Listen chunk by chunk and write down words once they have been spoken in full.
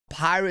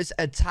pirates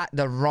attacked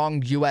the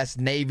wrong US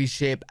Navy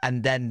ship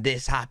and then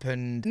this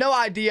happened. No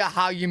idea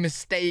how you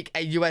mistake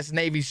a US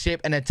Navy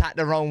ship and attack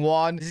the wrong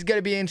one. This is going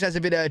to be an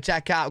interesting video to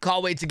check out.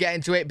 Can't wait to get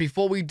into it.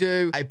 Before we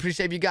do, I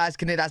appreciate if you guys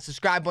can hit that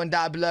subscribe button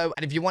down below.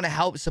 And if you want to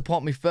help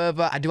support me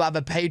further, I do have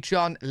a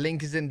Patreon.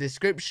 Link is in the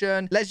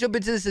description. Let's jump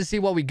into this and see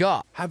what we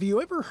got. Have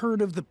you ever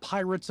heard of the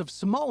Pirates of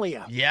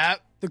Somalia? Yep.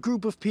 The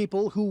group of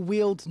people who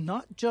wield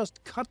not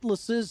just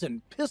cutlasses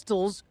and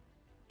pistols,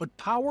 but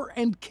power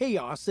and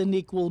chaos in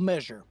equal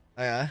measure.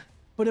 Oh, yeah?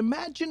 But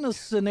imagine a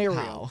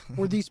scenario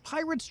where these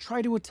pirates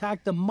try to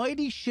attack the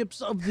mighty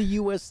ships of the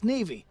US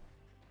Navy.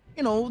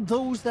 You know,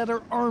 those that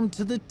are armed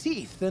to the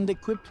teeth and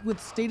equipped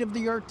with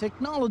state-of-the-art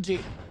technology,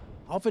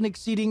 often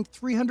exceeding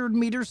 300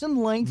 meters in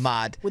length.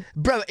 Mad.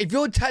 Bro, if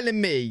you're telling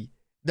me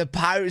the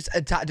pirates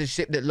attacked a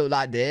ship that looked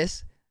like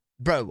this,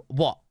 bro,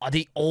 what? Are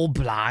they all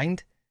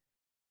blind?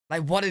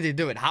 Like, what are they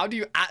doing? How do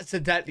you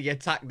accidentally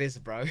attack this,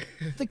 bro?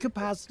 The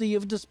capacity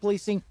of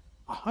displacing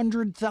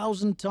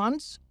 100,000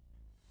 tons?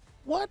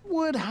 What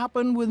would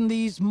happen when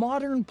these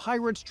modern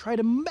pirates try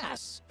to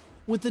mess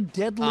with the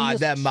deadliest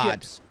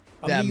ships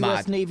of the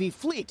US Navy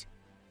fleet?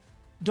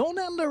 Don't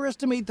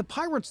underestimate the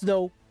pirates,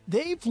 though.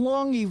 They've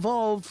long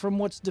evolved from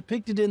what's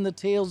depicted in the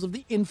tales of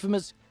the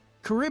infamous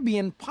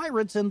Caribbean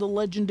pirates and the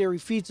legendary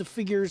feats of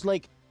figures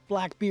like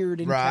Blackbeard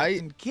and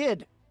Captain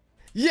Kidd.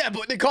 Yeah,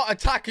 but they can't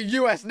attack a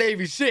US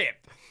Navy ship.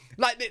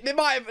 Like, they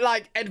might have,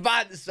 like,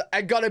 advanced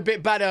and got a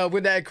bit better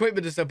with their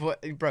equipment and stuff,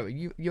 but, bro,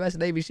 US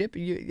Navy ship?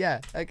 Yeah,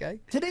 okay.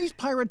 Today's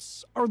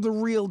pirates are the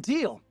real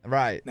deal.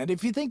 Right. And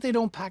if you think they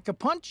don't pack a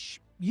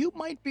punch, you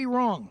might be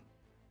wrong.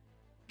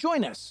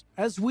 Join us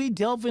as we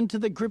delve into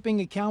the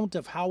gripping account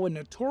of how a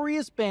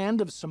notorious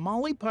band of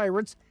Somali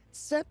pirates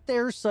set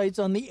their sights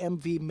on the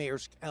MV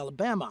Maersk,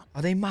 Alabama.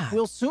 Are they mad?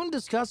 We'll soon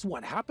discuss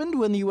what happened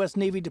when the US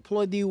Navy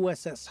deployed the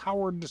USS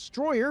Howard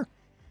destroyer,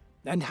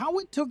 and how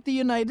it took the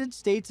United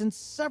States and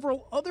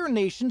several other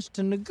nations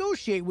to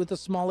negotiate with the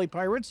Somali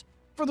pirates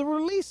for the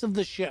release of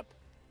the ship.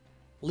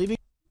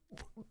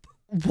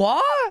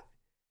 What?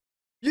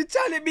 You're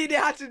telling me they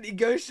had to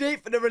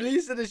negotiate for the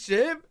release of the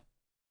ship?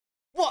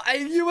 What,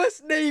 a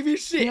US Navy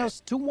ship? Us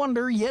to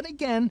wonder yet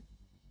again,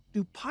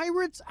 do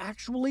pirates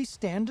actually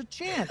stand a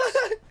chance?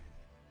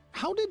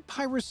 How did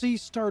piracy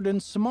start in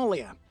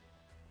Somalia?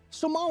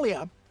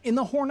 Somalia, in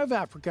the Horn of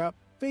Africa,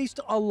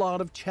 faced a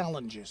lot of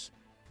challenges.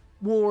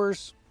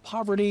 Wars,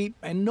 poverty,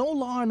 and no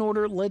law and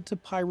order led to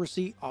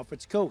piracy off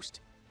its coast.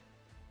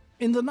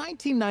 In the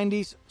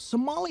 1990s,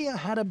 Somalia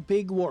had a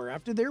big war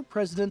after their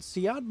president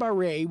Siad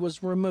Barre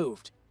was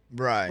removed.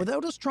 Right.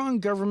 Without a strong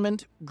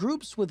government,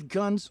 groups with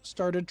guns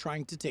started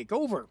trying to take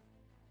over.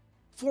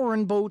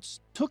 Foreign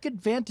boats took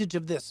advantage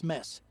of this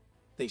mess.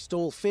 They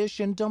stole fish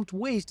and dumped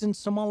waste in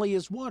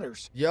Somalia's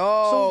waters.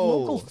 Yo! So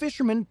local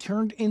fishermen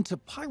turned into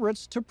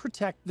pirates to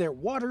protect their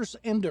waters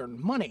and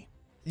earn money.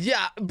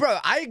 Yeah, bro,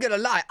 I ain't gonna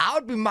lie. I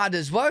would be mad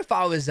as well if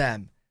I was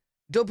them.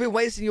 Don't be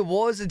wasting your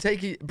wars and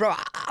taking... Bro,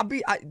 I'll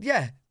be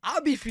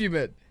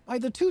fuming. By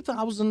the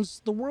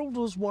 2000s, the world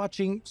was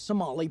watching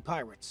Somali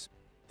pirates.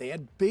 They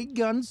had big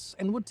guns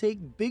and would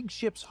take big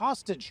ships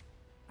hostage,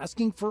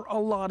 asking for a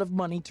lot of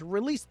money to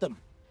release them.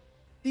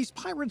 These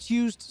pirates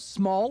used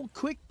small,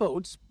 quick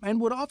boats and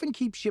would often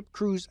keep ship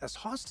crews as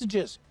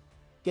hostages.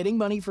 Getting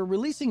money for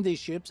releasing these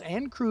ships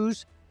and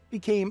crews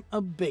became a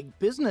big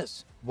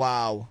business.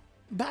 Wow.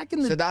 Back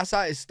in the... So that's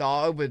how it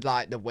started with,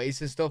 like, the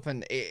waste and stuff.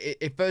 And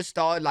it first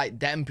started, like,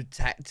 them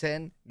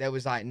protecting. There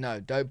was like, no,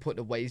 don't put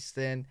the waste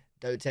in.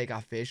 Don't take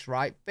our fish,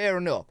 right? Fair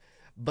enough.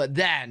 But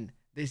then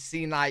they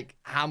seen, like,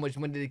 how much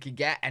money they could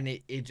get. And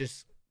it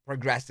just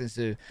progressed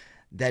into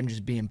them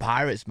just being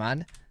pirates,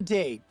 man.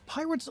 Today,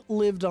 pirates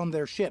lived on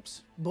their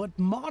ships. But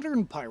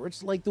modern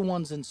pirates, like the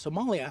ones in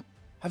Somalia,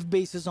 have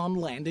bases on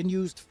land and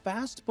used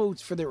fast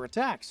boats for their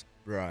attacks.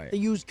 Right. They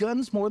use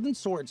guns more than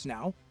swords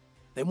now.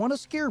 They want to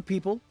scare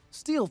people,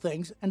 steal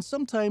things, and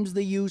sometimes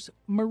they use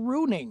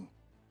marooning.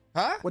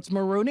 Huh? What's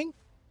marooning?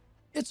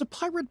 It's a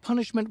pirate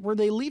punishment where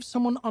they leave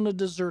someone on a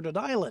deserted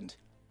island.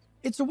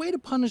 It's a way to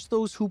punish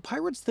those who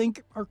pirates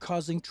think are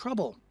causing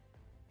trouble.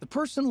 The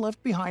person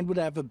left behind would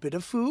have a bit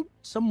of food,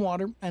 some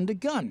water, and a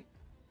gun.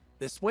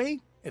 This way,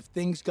 if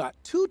things got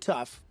too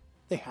tough,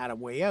 they had a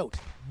way out.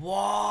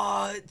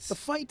 What? The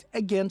fight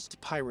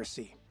against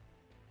piracy.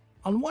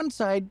 On one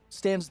side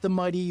stands the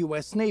mighty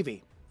US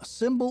Navy, a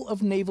symbol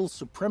of naval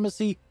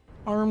supremacy,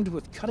 armed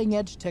with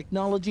cutting-edge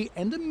technology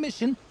and a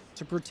mission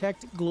to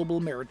protect global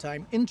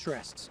maritime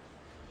interests.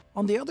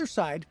 On the other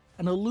side,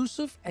 an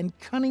elusive and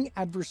cunning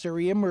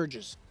adversary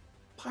emerges: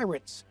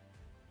 pirates.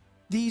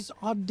 These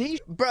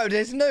audacious... Bro,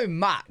 there's no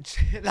match.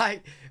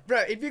 Like,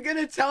 bro, if you're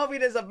gonna tell me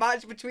there's a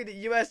match between the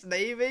US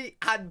Navy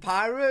and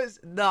pirates,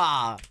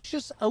 nah.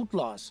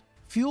 outlaws,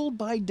 fueled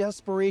by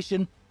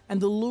desperation and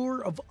the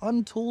lure of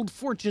untold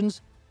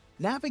fortunes,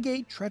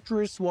 navigate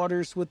treacherous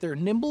waters with their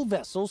nimble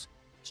vessels,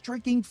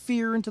 striking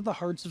fear into the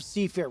hearts of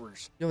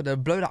seafarers. Yo, they'll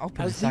blow that up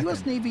in a second.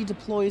 As the US Navy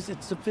deploys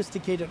its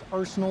sophisticated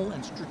arsenal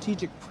and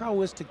strategic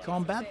prowess to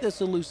combat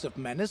this elusive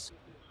menace,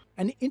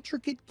 an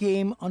intricate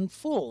game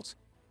unfolds.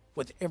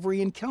 With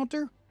every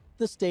encounter,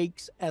 the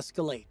stakes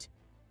escalate.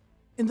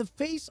 In the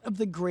face of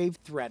the grave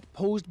threat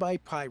posed by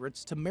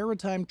pirates to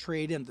maritime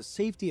trade and the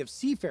safety of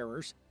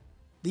seafarers,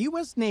 the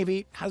U.S.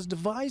 Navy has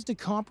devised a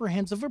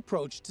comprehensive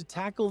approach to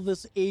tackle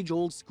this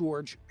age-old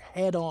scourge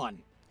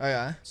head-on. Oh,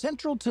 yeah?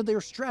 Central to their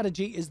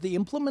strategy is the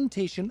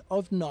implementation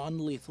of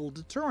non-lethal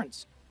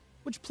deterrents,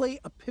 which play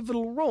a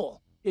pivotal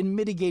role in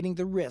mitigating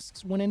the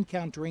risks when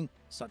encountering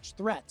such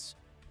threats.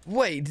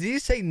 Wait, did you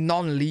say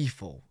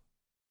non-lethal?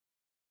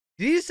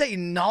 Did you say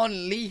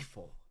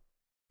non-lethal?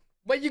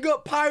 When you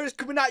got pirates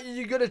coming at you,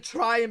 you're gonna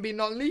try and be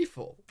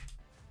non-lethal?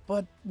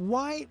 But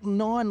why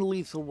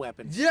non-lethal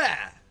weapons?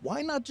 Yeah!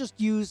 Why not just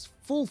use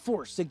full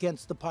force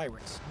against the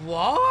pirates?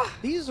 What?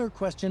 These are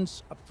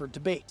questions up for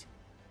debate.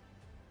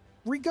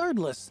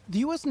 Regardless, the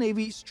U.S.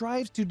 Navy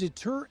strives to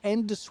deter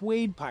and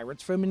dissuade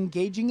pirates from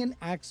engaging in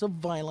acts of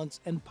violence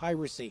and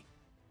piracy,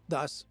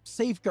 thus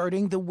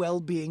safeguarding the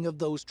well-being of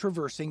those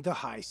traversing the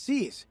high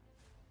seas.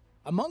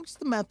 Amongst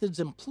the methods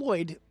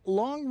employed,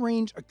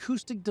 long-range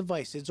acoustic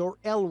devices, or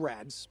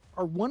LRADs,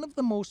 are one of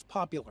the most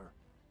popular.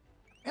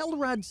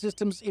 LRAD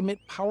systems emit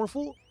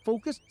powerful,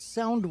 focused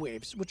sound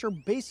waves, which are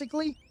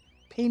basically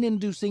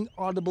pain-inducing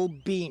audible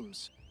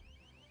beams.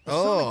 The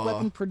sonic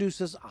weapon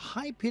produces a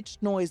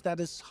high-pitched noise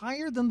that is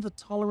higher than the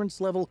tolerance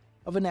level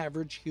of an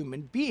average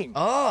human being,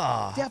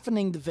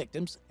 deafening the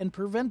victims and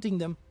preventing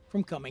them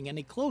from coming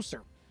any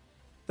closer.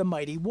 The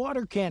mighty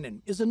water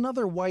cannon is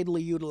another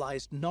widely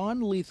utilized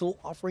non-lethal,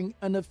 offering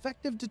an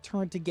effective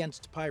deterrent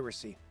against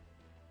piracy.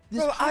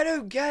 Bro, I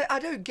don't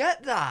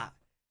get that.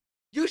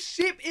 Your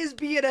ship is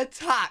being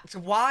attacked.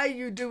 Why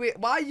you do it?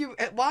 Why?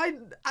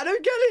 I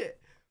don't get it.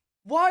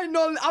 Why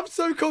not? I'm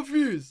so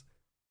confused.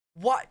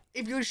 What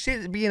if your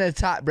ship's being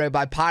attacked, bro,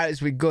 by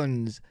pirates with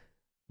guns?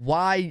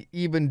 Why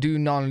even do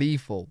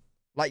non-lethal?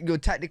 Like, you're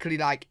technically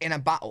like in a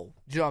battle.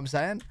 Do you know what I'm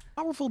saying?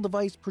 Powerful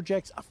device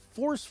projects a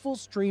forceful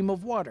stream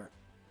of water,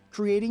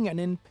 creating an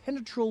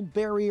impenetrable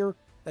barrier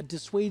that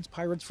dissuades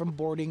pirates from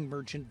boarding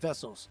merchant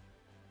vessels.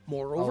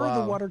 Moreover,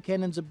 the water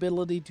cannon's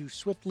ability to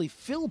swiftly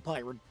fill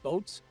pirate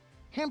boats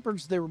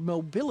hampers their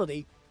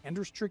mobility and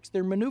restricts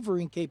their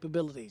maneuvering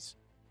capabilities.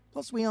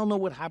 Plus, we all know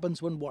what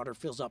happens when water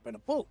fills up in a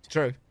boat.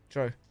 True,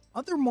 true.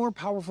 Other more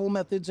powerful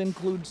methods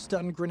include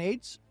stun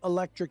grenades,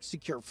 electric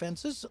secure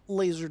fences,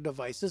 laser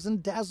devices,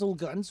 and dazzle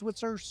guns,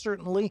 which are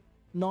certainly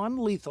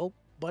non-lethal,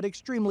 but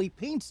extremely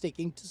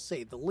painstaking to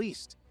say the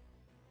least.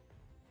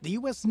 The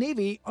U.S.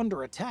 Navy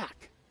under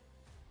attack.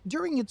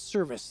 During its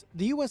service,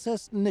 the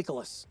USS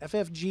Nicholas,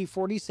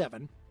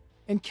 FFG-47,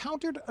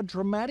 encountered a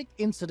dramatic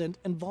incident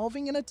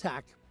involving an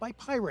attack by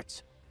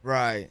pirates.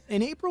 Right.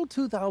 In April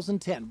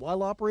 2010,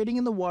 while operating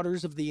in the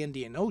waters of the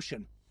Indian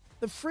Ocean,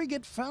 the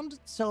frigate found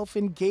itself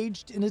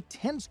engaged in a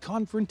tense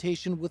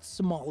confrontation with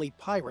Somali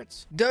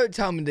pirates. Don't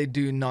tell me they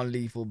do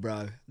non-lethal,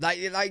 bro.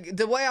 Like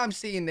the way I'm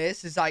seeing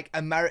this is like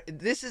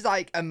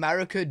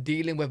America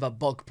dealing with a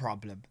bug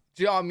problem.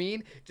 Do you know what I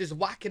mean? Just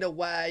whack it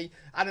away.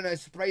 I don't know,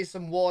 spray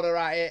some water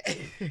at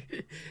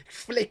it.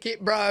 Flick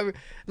it, bro.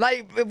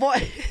 Like,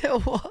 what?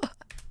 What?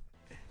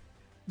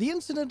 The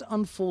incident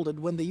unfolded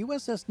when the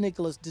USS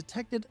Nicholas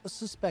detected a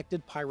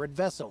suspected pirate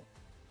vessel,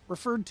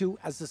 referred to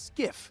as a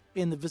skiff,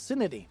 in the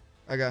vicinity.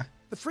 Okay.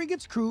 The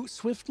frigate's crew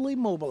swiftly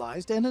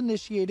mobilized and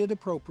initiated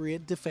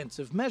appropriate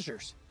defensive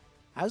measures.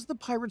 As the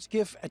pirate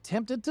skiff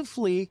attempted to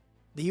flee,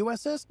 the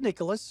USS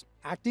Nicholas,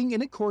 acting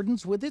in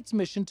accordance with its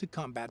mission to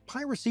combat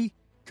piracy,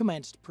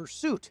 commenced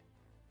pursuit.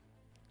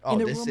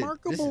 In a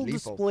remarkable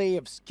display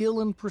of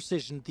skill and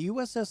precision, the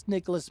USS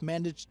Nicholas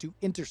managed to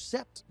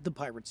intercept the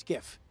pirate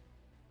skiff.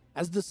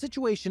 As the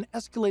situation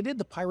escalated,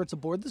 the pirates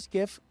aboard the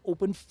skiff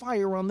opened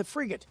fire on the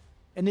frigate,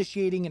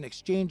 initiating an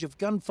exchange of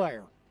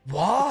gunfire.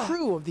 What? The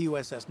crew of the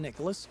USS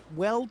Nicholas,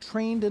 well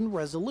trained and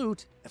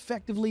resolute,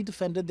 effectively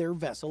defended their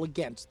vessel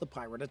against the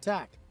pirate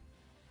attack.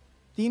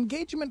 The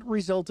engagement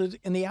resulted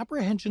in the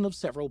apprehension of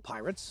several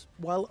pirates,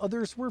 while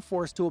others were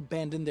forced to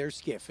abandon their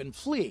skiff and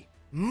flee.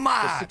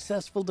 The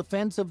successful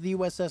defense of the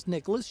USS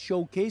Nicholas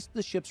showcased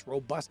the ship's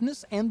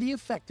robustness and the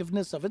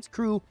effectiveness of its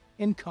crew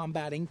in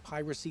combating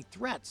piracy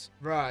threats.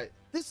 Right.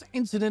 This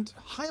incident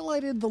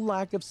highlighted the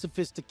lack of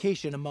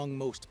sophistication among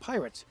most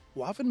pirates,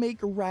 who often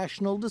make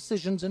irrational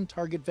decisions and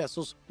target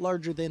vessels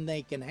larger than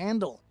they can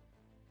handle.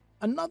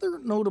 Another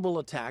notable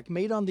attack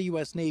made on the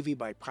U.S. Navy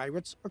by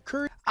pirates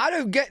occurred... I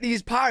don't get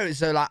these pirates,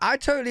 though. Like, I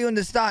totally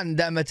understand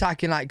them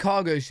attacking, like,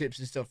 cargo ships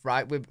and stuff,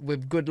 right?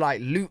 With good,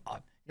 like, loot on.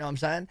 You know what I'm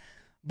saying?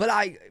 But,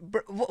 like,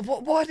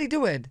 what are they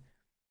doing?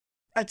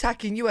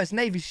 Attacking U.S.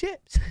 Navy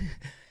ships?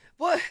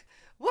 What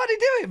are they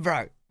doing,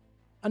 bro?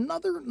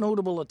 Another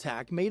notable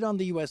attack made on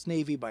the U.S.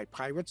 Navy by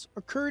pirates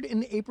occurred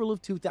in April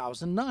of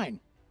 2009,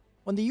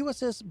 when the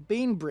USS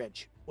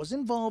Bainbridge was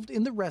involved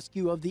in the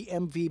rescue of the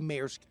MV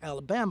Maersk,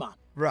 Alabama.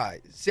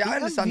 Right. See, I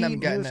understand them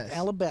getting Maersk, this.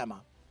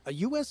 Alabama, a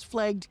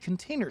U.S.-flagged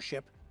container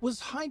ship, was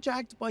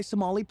hijacked by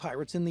Somali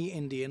pirates in the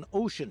Indian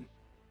Ocean.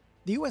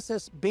 The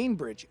USS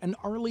Bainbridge, an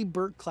Arleigh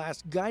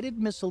Burke-class guided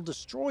missile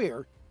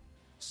destroyer,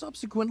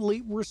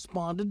 subsequently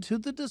responded to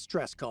the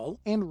distress call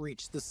and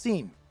reached the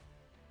scene.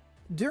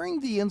 During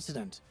the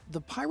incident,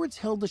 the pirates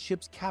held the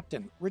ship's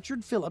captain,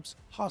 Richard Phillips,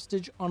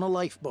 hostage on a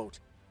lifeboat.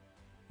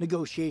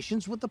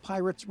 Negotiations with the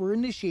pirates were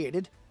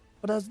initiated,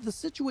 but as the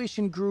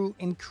situation grew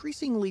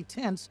increasingly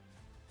tense,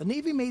 the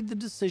Navy made the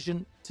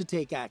decision to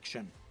take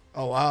action.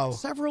 Oh, wow.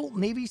 Several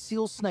Navy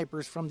SEAL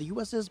snipers from the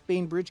USS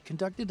Bainbridge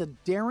conducted a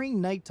daring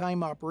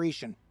nighttime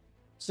operation,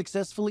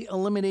 successfully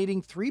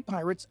eliminating 3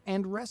 pirates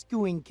and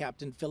rescuing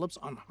Captain Phillips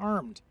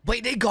unharmed.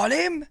 Wait, they got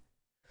him?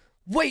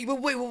 Wait.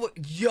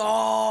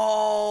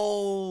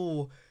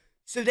 Yo!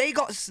 So they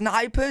got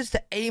snipers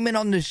to aim in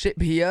on the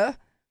ship here.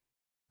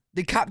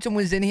 The captain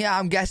was in here,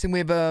 I'm guessing,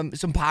 with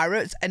some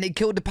pirates, and they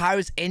killed the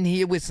pirates in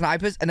here with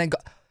snipers, and then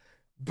got...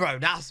 Bro,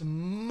 that's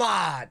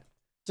mad.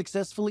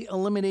 Successfully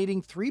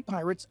eliminating 3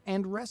 pirates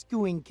and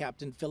rescuing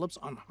Captain Phillips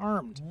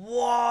unharmed.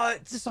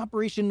 What? This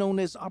operation, known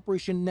as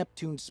Operation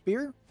Neptune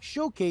Spear,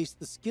 showcased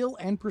the skill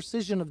and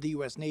precision of the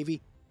U.S.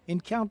 Navy in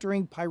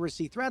countering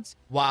piracy threats,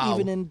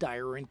 even in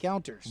dire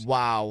encounters.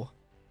 Wow.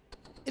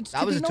 It's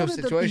that was a tough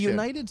situation. That the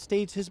United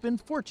States has been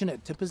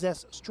fortunate to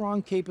possess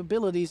strong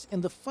capabilities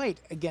in the fight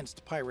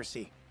against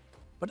piracy.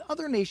 But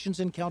other nations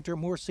encounter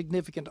more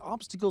significant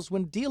obstacles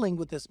when dealing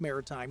with this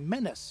maritime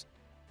menace.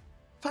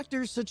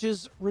 Factors such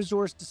as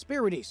resource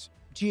disparities,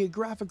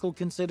 geographical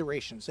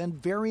considerations,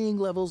 and varying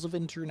levels of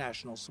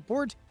international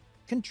support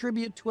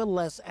contribute to a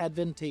less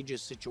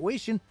advantageous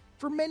situation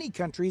for many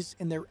countries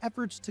in their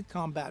efforts to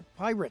combat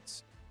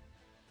pirates.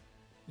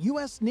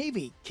 U.S.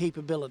 Navy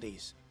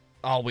capabilities.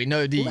 Oh, we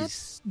know these.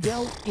 Let's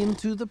delve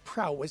into the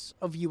prowess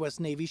of U.S.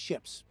 Navy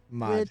ships,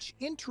 which,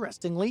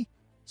 interestingly,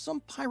 some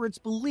pirates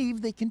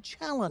believe they can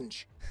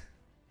challenge.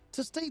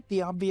 To state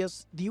the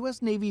obvious, the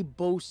U.S. Navy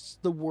boasts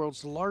the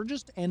world's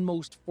largest and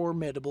most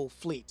formidable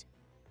fleet.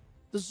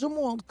 The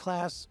Zumwalt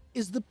class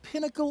is the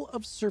pinnacle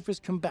of surface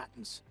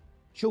combatants,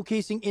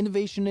 showcasing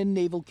innovation in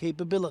naval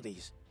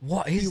capabilities.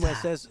 What is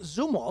that? USS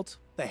Zumwalt,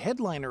 the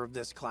headliner of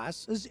this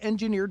class, is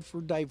engineered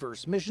for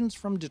diverse missions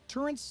from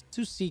deterrence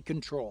to sea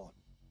control.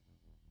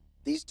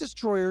 These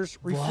destroyers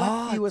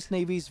reflect the U.S.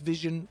 Navy's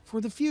vision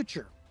for the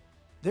future.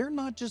 They're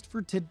not just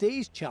for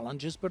today's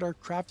challenges, but are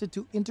crafted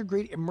to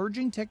integrate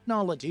emerging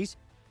technologies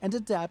and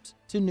adapt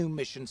to new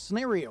mission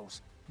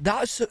scenarios.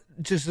 That's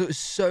just looks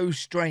so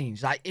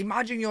strange. Like,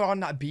 imagine you're on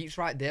that beach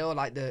right there, or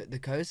like the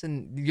coast,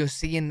 and you're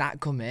seeing that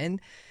come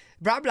in.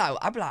 But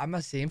am I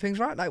seeing things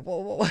right? Like,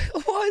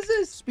 what is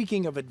this?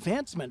 Speaking of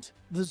advancement,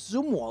 the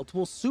Zumwalt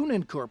will soon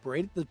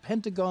incorporate the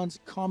Pentagon's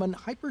common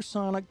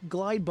hypersonic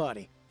glide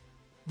body.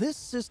 This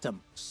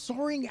system,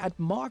 soaring at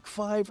Mach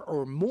 5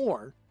 or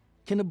more,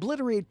 can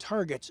obliterate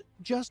targets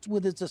just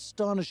with its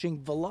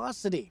astonishing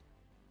velocity.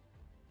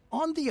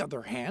 On the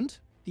other hand,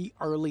 the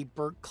Arleigh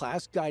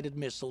Burke-class guided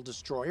missile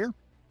destroyer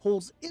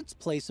holds its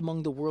place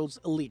among the world's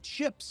elite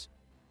ships.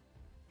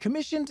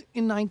 Commissioned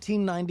in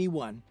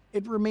 1991,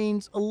 it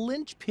remains a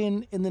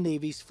linchpin in the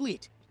Navy's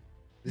fleet.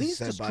 These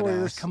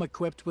destroyers come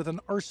equipped with an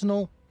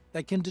arsenal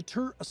that can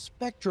deter a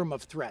spectrum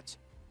of threats,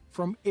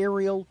 from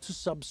aerial to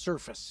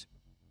subsurface.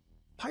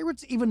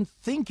 Pirates even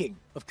thinking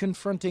of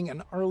confronting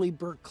an Arleigh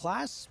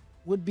Burke-class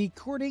would be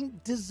courting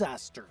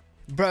disaster.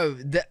 Bro,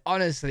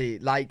 honestly,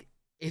 like,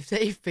 if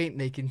they think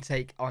they can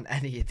take on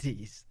any of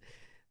these,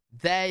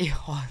 they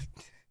are...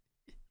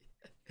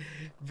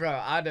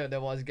 Bro, I don't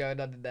know what's going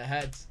on in their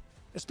heads.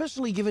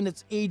 Especially given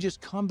its Aegis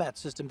combat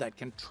system that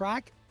can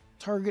track,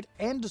 target,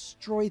 and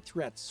destroy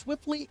threats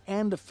swiftly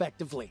and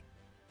effectively.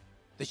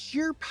 The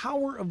sheer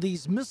power of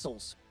these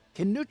missiles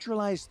can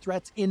neutralize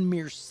threats in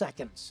mere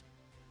seconds.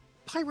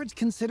 Pirates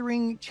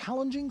considering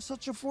challenging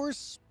such a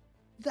force?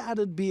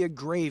 That'd be a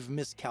grave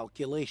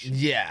miscalculation.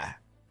 Yeah.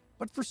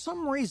 But for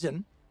some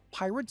reason,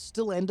 pirates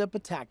still end up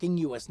attacking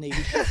U.S.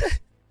 Navy ships.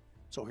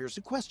 So here's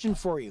a question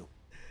for you.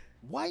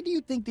 Why do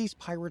you think these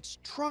pirates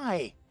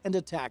try and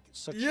attack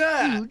such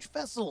huge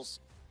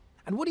vessels?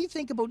 And what do you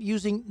think about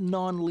using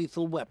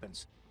non-lethal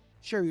weapons?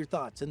 Share your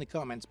thoughts in the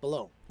comments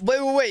below.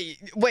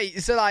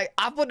 Wait. So, like,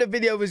 I thought the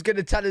video was going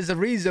to tell us a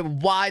reason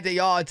why they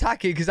are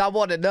attacking, because I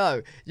want to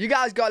know. You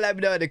guys got to let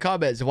me know in the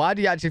comments. Why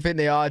do you actually think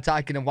they are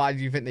attacking, and why do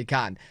you think they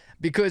can?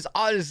 Because,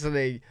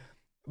 honestly,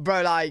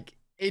 bro, like,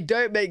 it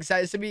don't make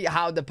sense to me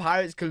how the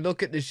pirates can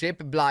look at the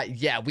ship and be like,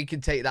 yeah, we can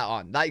take that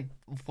on. Like,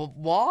 for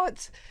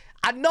what?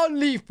 And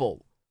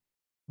non-lethal.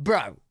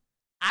 Bro,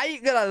 I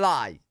ain't gonna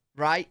lie,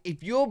 right?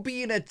 If you're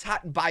being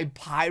attacked by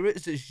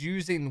pirates that's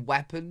using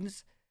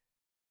weapons,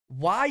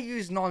 why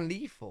use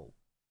non-lethal?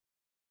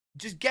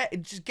 Just get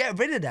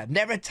rid of them.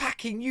 They're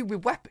attacking you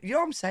with weapons. You know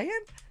what I'm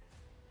saying?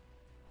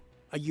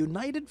 A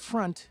united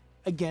front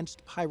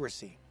against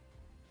piracy.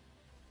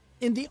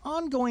 In the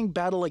ongoing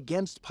battle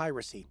against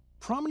piracy,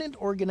 prominent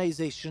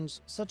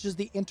organizations such as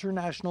the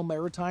International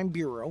Maritime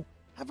Bureau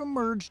have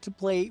emerged to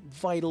play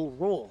vital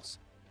roles.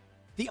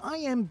 The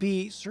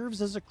IMB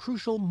serves as a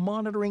crucial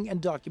monitoring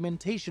and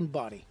documentation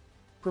body,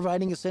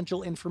 providing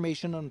essential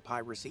information on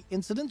piracy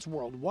incidents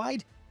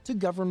worldwide to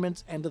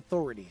governments and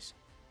authorities.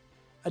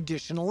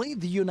 Additionally,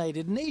 the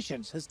United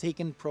Nations has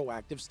taken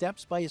proactive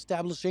steps by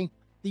establishing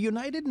the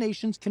United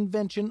Nations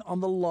Convention on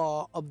the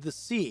Law of the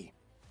Sea.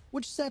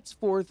 which sets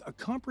forth a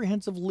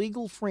comprehensive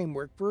legal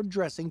framework for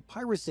addressing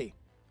piracy.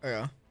 Oh,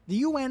 yeah.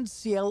 The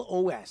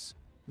UNCLOS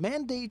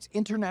mandates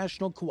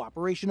international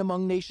cooperation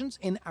among nations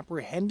in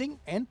apprehending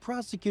and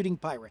prosecuting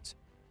pirates,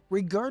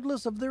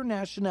 regardless of their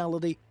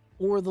nationality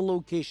or the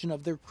location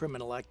of their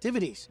criminal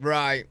activities.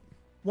 Right.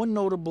 One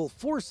notable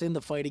force in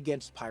the fight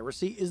against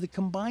piracy is the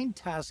Combined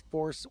Task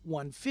Force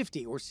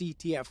 150, or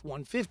CTF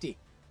 150.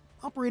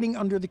 Operating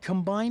under the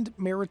Combined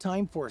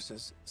Maritime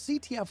Forces,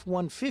 CTF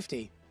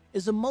 150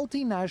 is a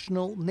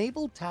multinational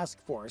naval task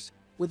force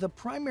with a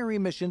primary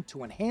mission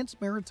to enhance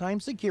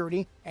maritime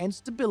security and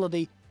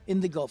stability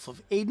in the Gulf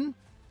of Aden,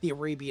 the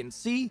Arabian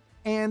Sea,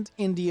 and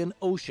Indian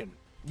Ocean.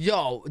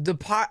 Yo,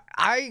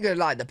 I ain't gonna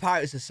lie, the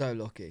pirates are so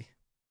lucky.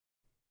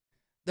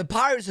 The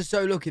pirates are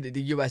so lucky that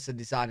the US are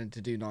deciding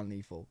to do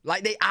non-lethal.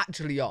 Like, they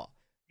actually are.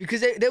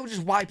 Because they will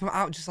just wipe them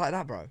out just like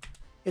that, bro.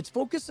 Its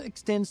focus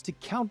extends to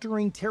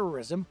countering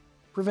terrorism,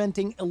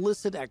 preventing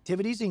illicit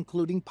activities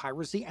including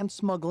piracy and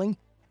smuggling,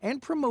 and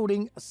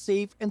promoting a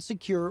safe and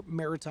secure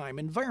maritime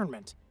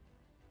environment.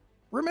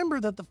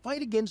 Remember that the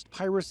fight against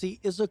piracy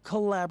is a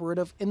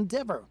collaborative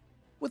endeavor,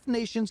 with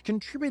nations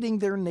contributing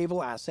their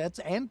naval assets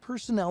and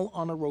personnel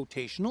on a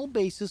rotational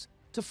basis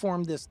to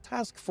form this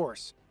task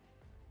force.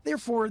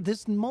 Therefore,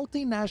 this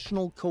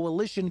multinational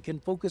coalition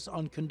can focus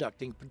on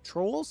conducting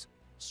patrols,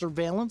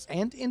 surveillance,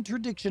 and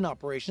interdiction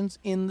operations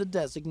in the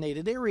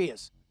designated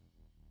areas.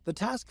 The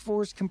task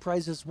force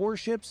comprises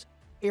warships,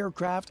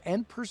 aircraft,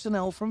 and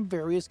personnel from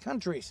various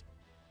countries,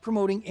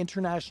 promoting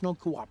international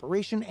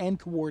cooperation and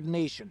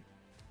coordination.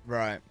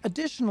 Right.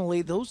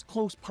 Additionally, those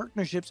close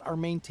partnerships are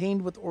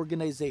maintained with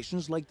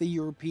organizations like the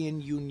European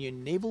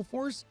Union Naval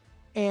Force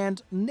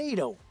and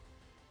NATO.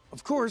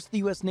 Of course, the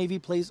U.S. Navy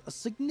plays a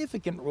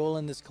significant role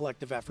in this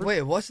collective effort.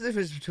 Wait, what's the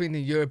difference between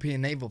the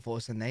European Naval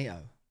Force and NATO?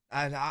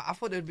 I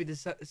thought it would be the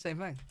same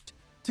thing.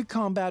 To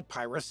combat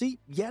piracy,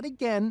 yet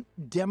again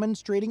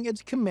demonstrating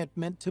its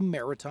commitment to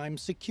maritime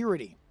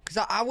security.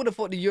 Because I would have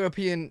thought the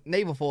European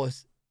Naval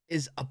Force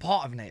is a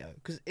part of NATO.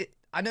 Because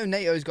I know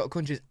NATO's got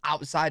countries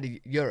outside of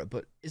Europe,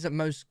 but isn't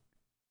most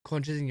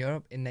countries in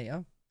Europe in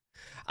NATO?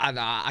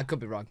 I could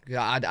be wrong.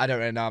 I don't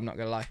really know, I'm not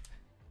going to lie.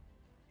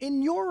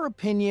 In your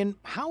opinion,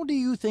 how do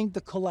you think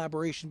the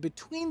collaboration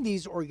between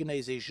these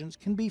organizations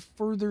can be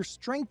further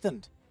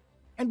strengthened?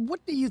 And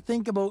what do you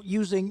think about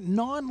using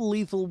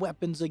non-lethal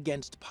weapons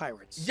against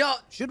pirates? Yo,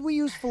 should we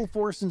use full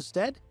force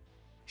instead?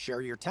 Share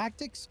your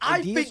tactics, I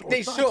ideas, think or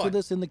they thoughts should. with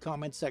us in the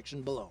comment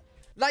section below.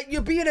 Like,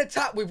 you're being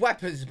attacked with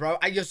weapons, bro,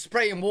 and you're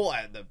spraying water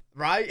at them,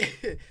 right?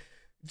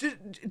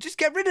 just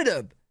get rid of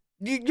them.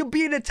 You're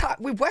being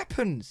attacked with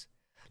weapons.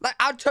 Like,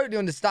 I'd totally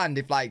understand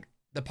if, like,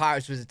 the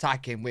pirates was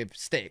attacking with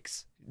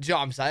sticks. Do you know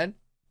what I'm saying?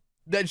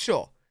 Then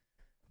sure.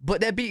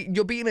 But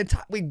you're being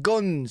attacked with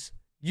guns.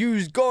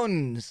 Use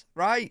guns,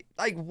 right?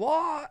 Like,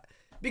 what?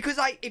 Because,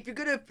 like, if you're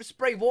going to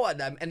spray water at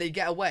them and they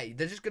get away,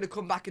 they're just going to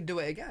come back and do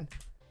it again.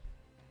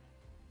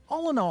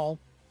 All in all,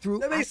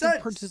 through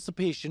active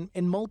participation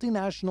in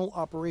multinational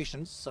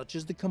operations such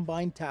as the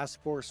Combined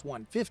Task Force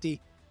 150,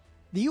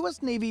 the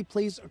U.S. Navy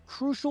plays a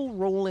crucial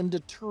role in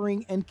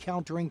deterring and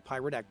countering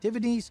pirate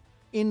activities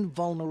in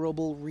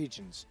vulnerable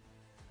regions.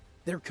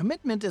 Their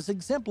commitment is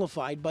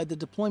exemplified by the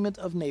deployment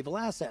of naval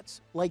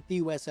assets, like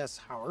the USS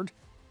Howard,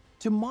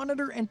 to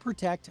monitor and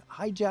protect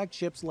hijacked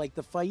ships like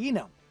the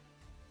Faina.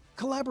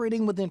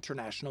 Collaborating with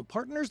international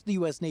partners, the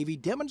U.S. Navy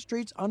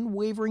demonstrates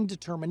unwavering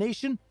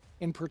determination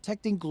in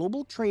protecting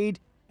global trade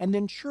and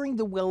ensuring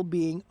the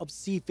well-being of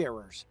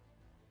seafarers.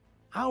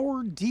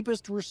 Our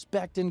deepest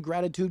respect and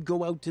gratitude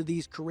go out to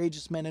these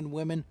courageous men and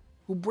women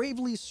who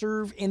bravely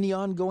serve in the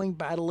ongoing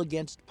battle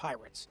against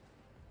pirates.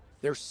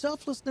 Their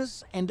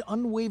selflessness and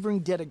unwavering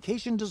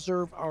dedication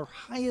deserve our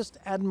highest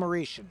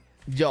admiration.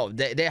 Yo,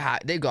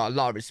 they got a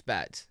lot of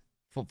respect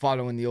for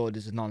following the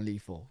orders of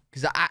non-lethal.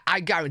 Because I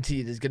guarantee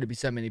you there's going to be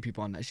so many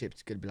people on that ship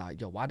that's going to be like,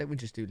 yo, why don't we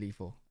just do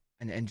lethal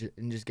and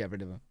just get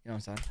rid of them? You know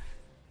what I'm saying?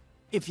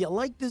 If you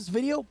like this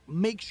video,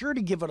 make sure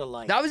to give it a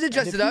like. That was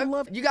interesting,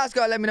 though. You guys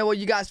got to let me know what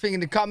you guys think in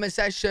the comment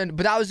section.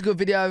 But that was a good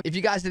video. If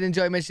you guys did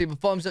enjoy, make sure you leave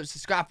a thumbs up,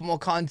 subscribe for more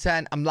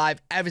content. I'm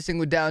live every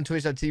single day on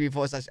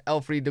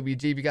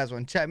twitch.tv/L3WG. If you guys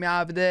want to check me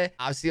out over there,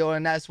 I'll see you all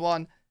in the next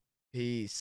one. Peace.